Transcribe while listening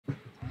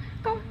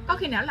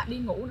khi nào lại đi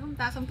ngủ nữa không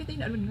ta? Xong cái tí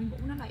nữa mình ngủ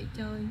nó lại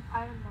chơi.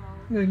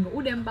 Người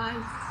ngủ đêm bay,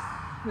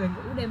 người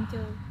ngủ đêm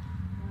chơi.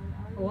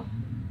 Ủa?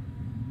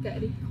 Kệ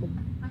đi, khủng,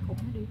 nó khủng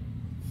nó đi.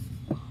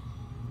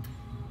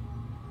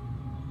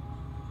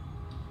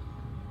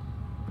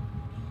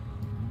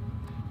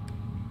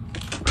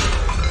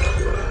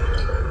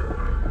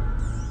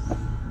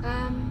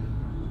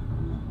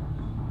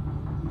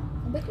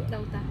 Không biết ở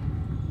đâu ta.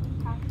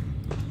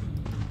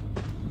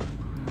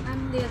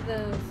 I'm near the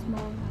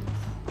small house.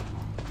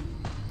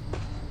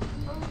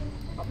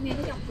 Không nghe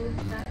cái giọng luôn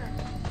ta rồi.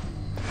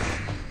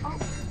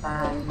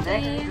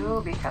 Next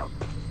to big house.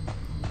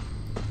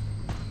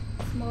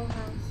 Small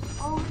house.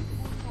 Oh,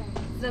 okay.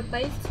 The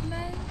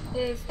basement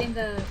is in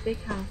the big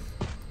house.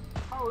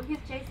 Oh, he's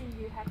chasing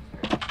you,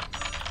 Hector.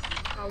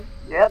 Oh.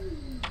 Yep.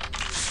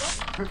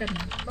 Cần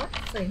bóp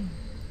xình.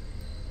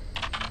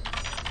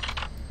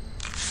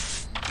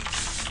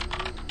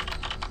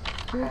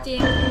 Wuchang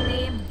không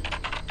đem.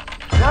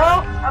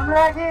 No, I'm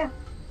lagging.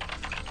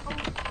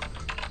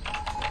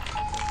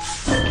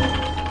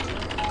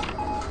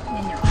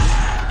 Nhà nhỏ.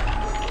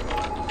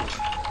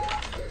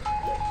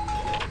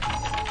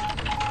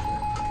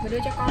 Mình đưa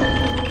cho con đi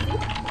tiếp.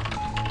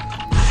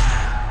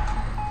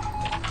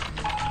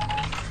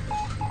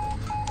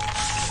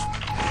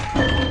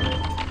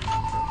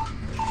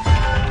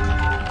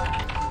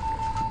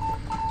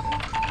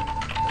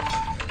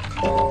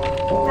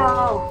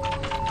 No.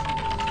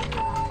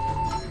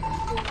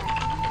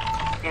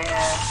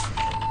 Yeah.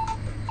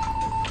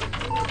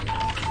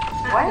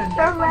 Why is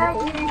there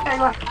lagging? I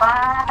was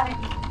fine.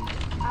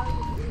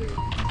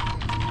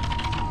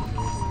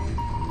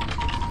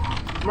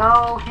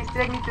 No, he's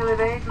taking me to the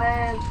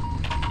basement.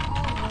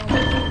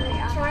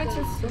 Try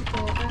to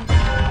circle.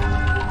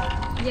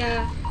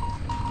 Yeah.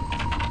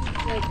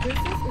 Like this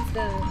is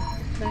the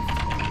best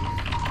one.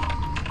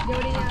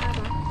 Yodi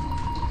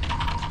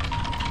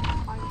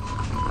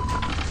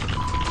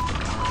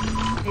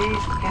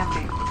He's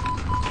camping.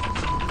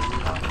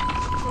 Ốc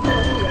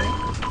trốn gì vậy?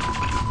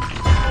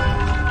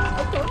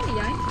 Ốc trốn gì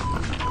vậy?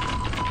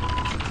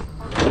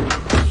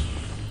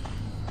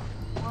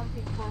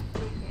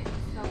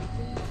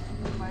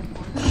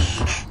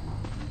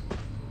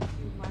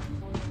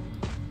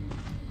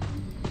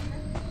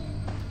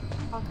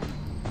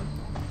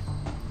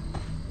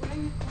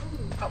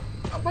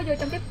 Ông có vô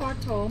trong cái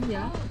portal không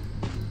vậy?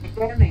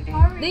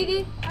 Đi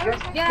đi.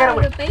 Get out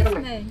of the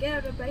basement. Get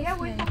out of the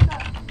basement.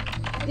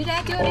 Đi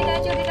ra chưa? Đi ra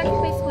cái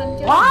basement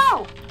chưa?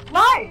 Wow!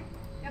 Why?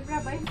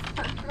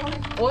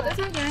 Ủa tại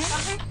sao vậy?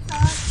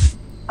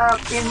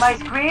 In my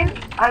screen,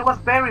 I was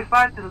very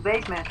far to the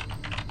basement.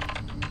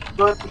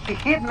 But he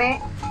hit me,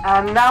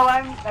 and now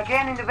I'm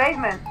again in the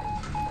basement.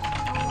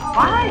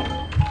 Why?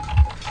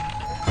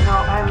 No,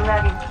 I'm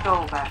lagging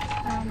so bad.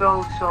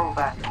 So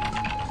bad.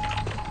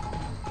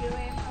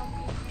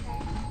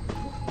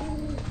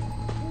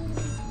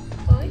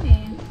 Ơi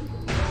nè.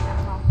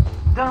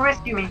 Don't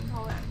rescue me.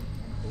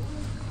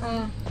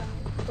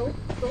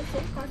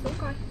 Xuống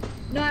coi.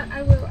 No,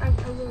 I will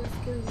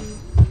rescue you.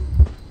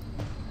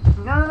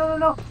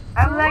 No.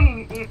 I'm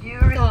lagging. If you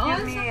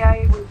rescue me,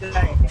 I will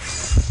die.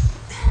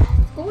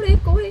 Cứu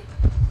đi.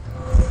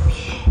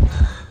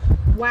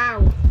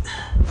 Wow.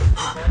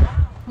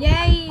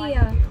 Yay.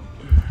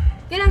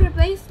 Get out of the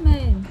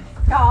basement.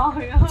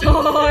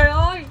 Trời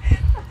ơi.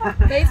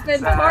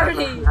 Basement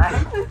party.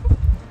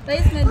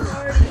 Basement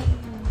party.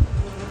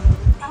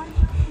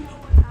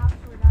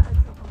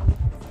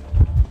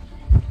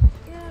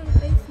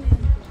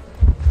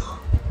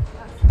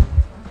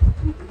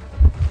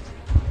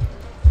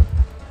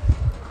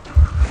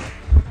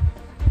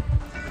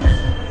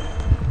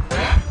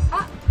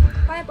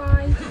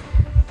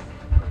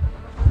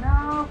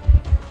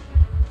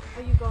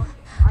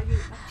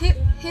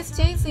 He's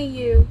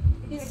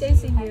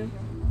chasing you.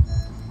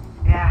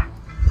 Yeah.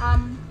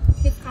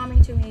 He's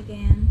coming to me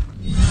again.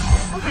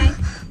 Okay.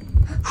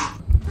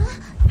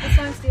 This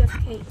one's still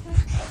escape.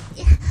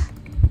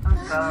 I'm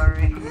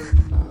sorry.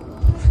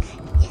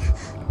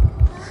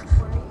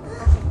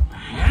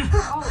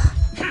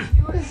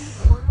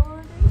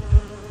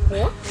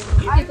 Ủa?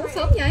 Cái gì cũng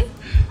sớm vậy?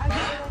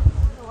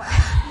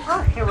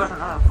 Oh, here was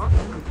another one.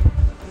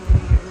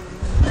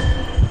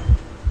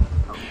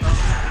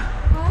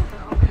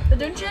 The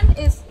dungeon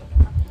is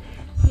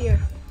here.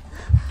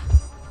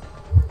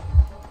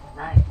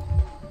 Nice.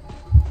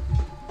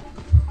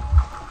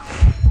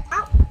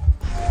 Ow!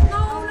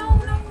 No.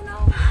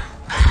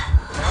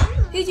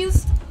 He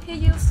used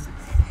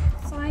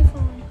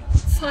siphon.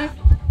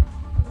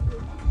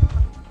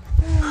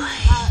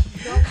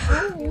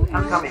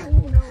 I'm coming.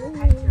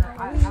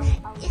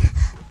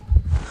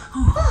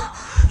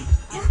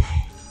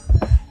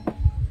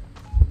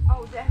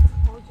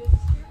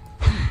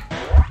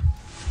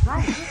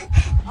 Nice.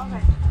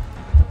 Okay.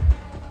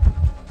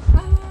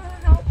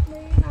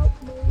 Help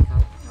me.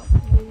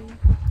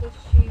 Does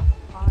she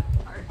are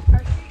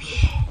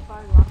she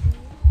by locking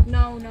you?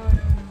 No.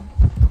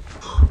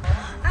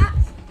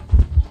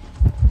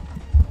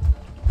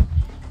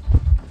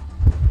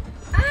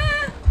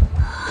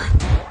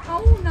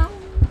 Oh no.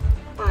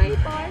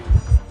 Bye.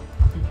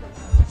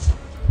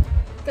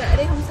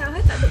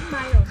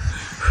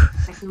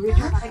 Con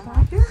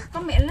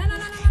mẹ nó.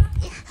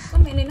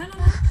 Con mẹ này nó.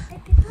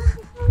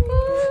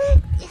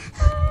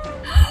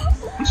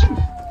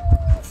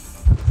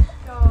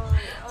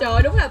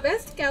 Trời, đúng là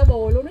best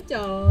cowboy luôn đó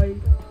trời.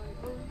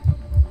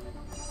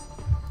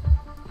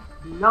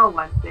 No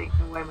one taking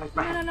away my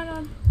friend.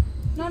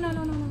 No.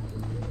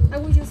 I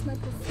will use my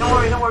perfume.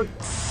 Don't worry.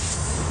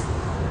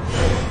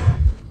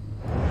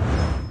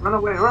 Run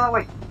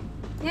away.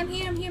 I'm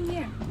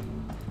here.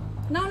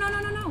 No.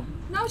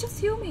 No,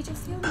 just heal me.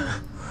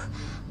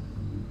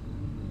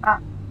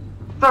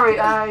 Sorry,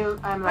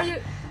 I'm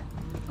like...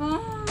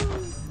 Oh,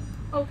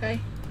 okay.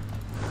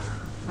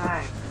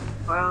 Right,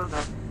 well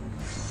done.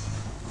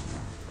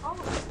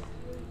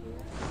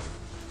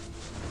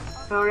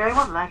 Sorry, I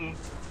was lagging.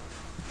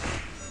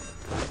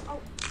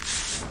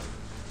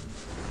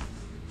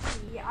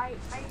 Yeah,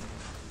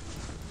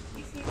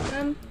 you see...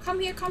 Come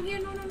here.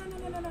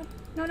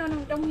 No,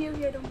 don't heal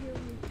here.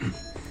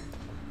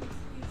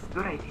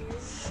 Good idea.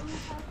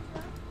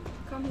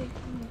 Come here.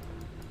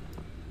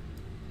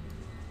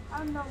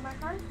 Oh no, my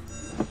heart.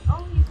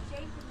 Oh, he's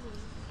chasing me.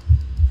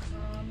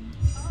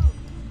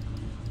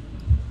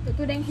 Tụi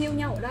tôi đang heal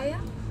nhau ở đây á.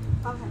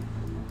 Okay.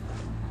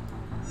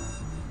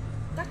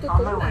 Chắc tôi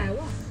cứu bà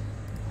quá.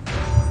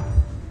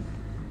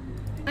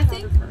 I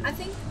think I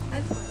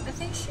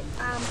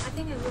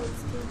will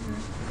steal her.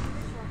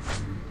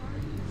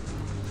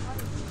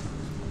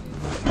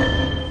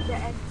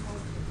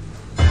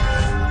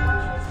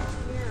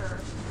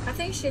 I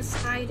think she's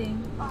hiding.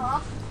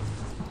 Oh.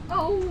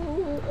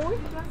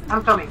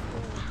 I'm coming.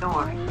 Don't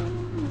worry.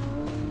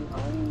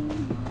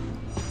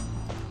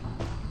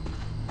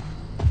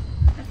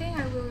 I think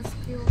I will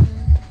steal her.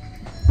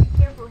 Be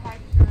careful,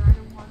 Hector. I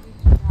don't want you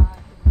to die.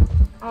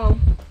 Oh.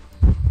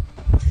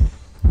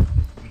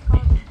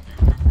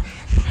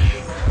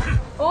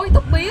 Ôi,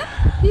 tóc biến.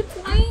 Hip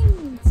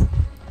wings.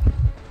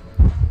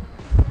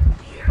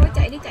 Thôi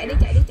chạy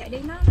đi.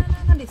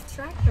 Nó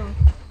distract rồi.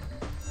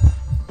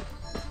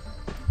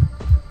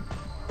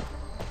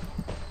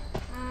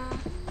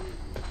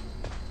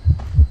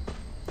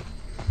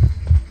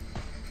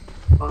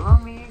 Follow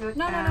me, good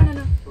No. cat.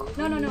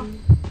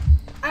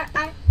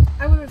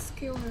 I will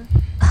rescue her.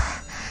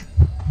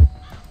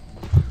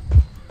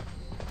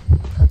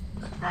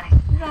 Nice.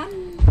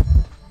 Run.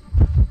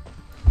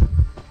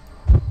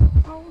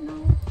 Oh no.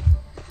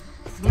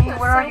 Me,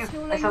 where are you?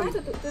 I saw you.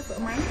 Tôi sợ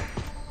máy.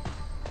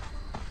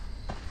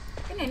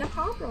 Cái này nó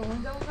khó rồi.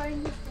 Don't go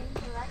in the same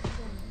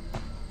direction.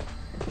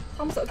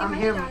 Không sợ cái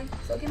máy dưới đây.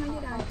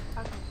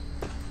 Okay.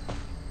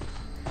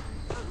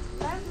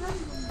 Let's run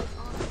on the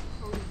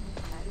coding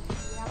instead.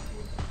 We have to...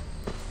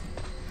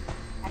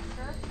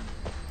 Hector?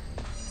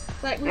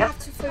 Like we have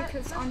to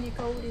focus on the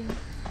coding.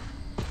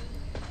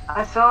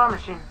 I saw a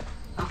machine.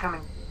 I'm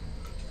coming.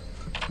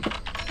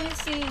 Can you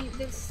see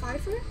this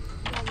cipher?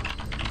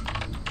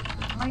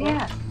 Oh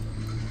yeah.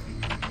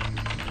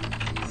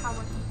 How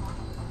much is that?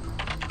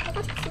 I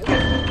got to shoot.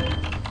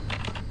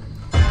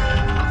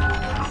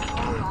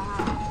 Oh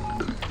wow.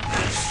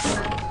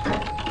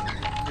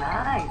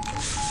 Nice.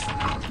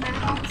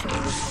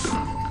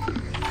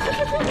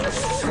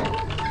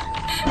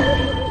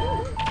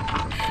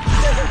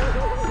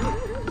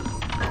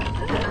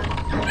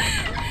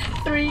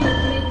 Three,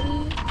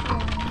 maybe.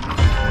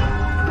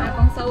 Ba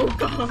con sâu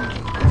con.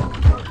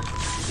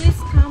 She's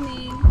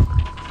coming.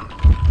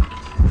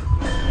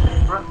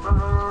 Run.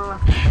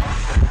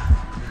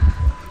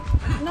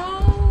 No,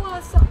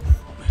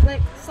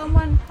 like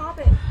someone pop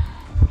it.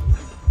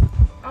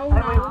 Oh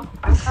no.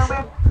 I'm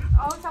coming.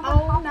 Oh, someone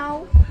Oh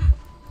no.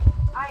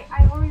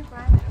 I already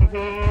ran it.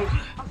 Hey.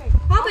 Okay.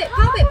 Pop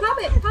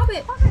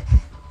it.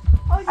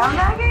 Oh, I'm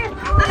lagging.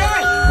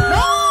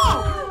 No!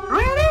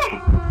 Really?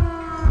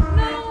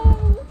 No.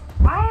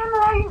 Why am I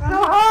lagging so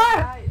hard?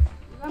 Guys.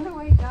 Run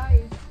away,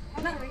 guys.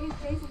 Hector, he's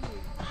chasing you.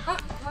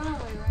 Run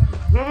away,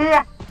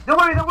 Yeah. Don't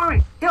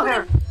worry. Kill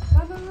her.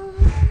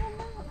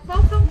 No.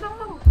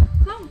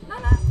 Không.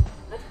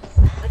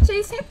 Nó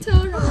chase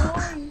Hector rồi.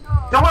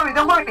 Don't worry.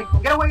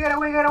 Get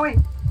away.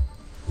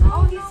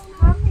 Oh, he's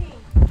coming.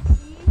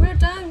 We're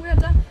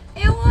done.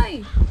 Eo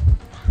ơi.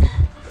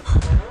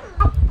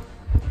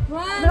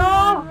 Run.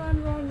 No.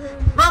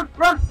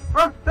 Run.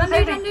 Run đi.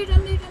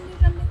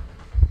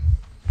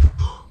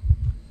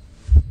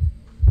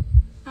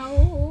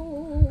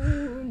 Oh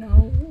no.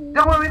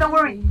 Don't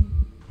worry.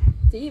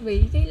 Chỉ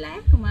vì cái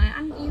lát mà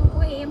anh yêu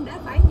của em đã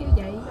phải như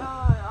vậy.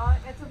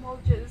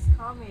 Etymology is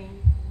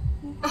coming.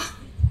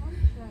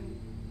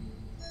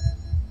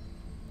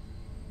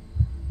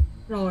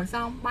 Rồi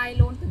xong bay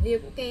luôn tình yêu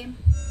của Kem.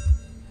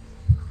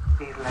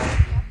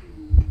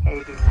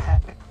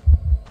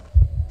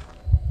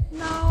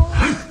 No.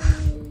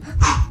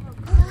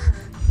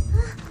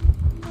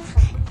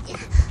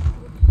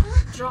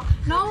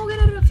 No, get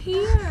out of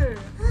here.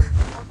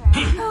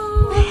 Okay.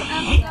 No,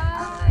 I'm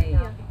die.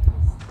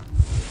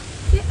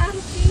 Get out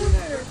of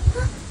here.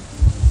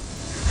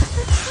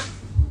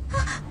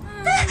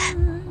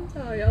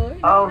 Trời ơi,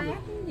 nó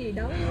lát gì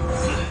đâu.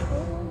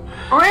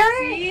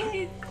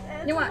 Really?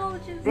 Nhưng mà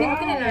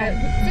cái này là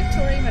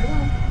Victory mà đúng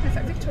không? Hay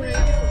phải Victory?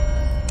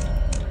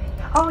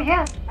 Oh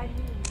yeah, I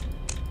knew.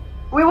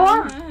 we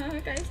won.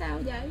 Cái sao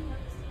vậy?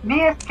 Me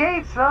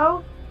escaped,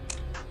 so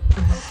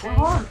we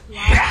won.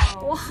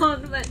 Wow.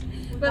 Won, but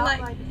Without,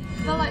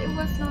 like it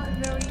was not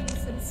very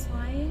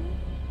satisfying.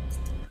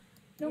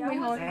 Đúng yeah, it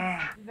rồi. was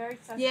Yeah. very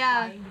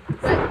Yeah, satisfying.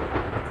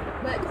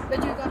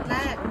 but you got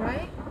that,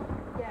 right?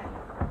 Yeah.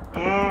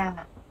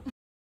 Yeah.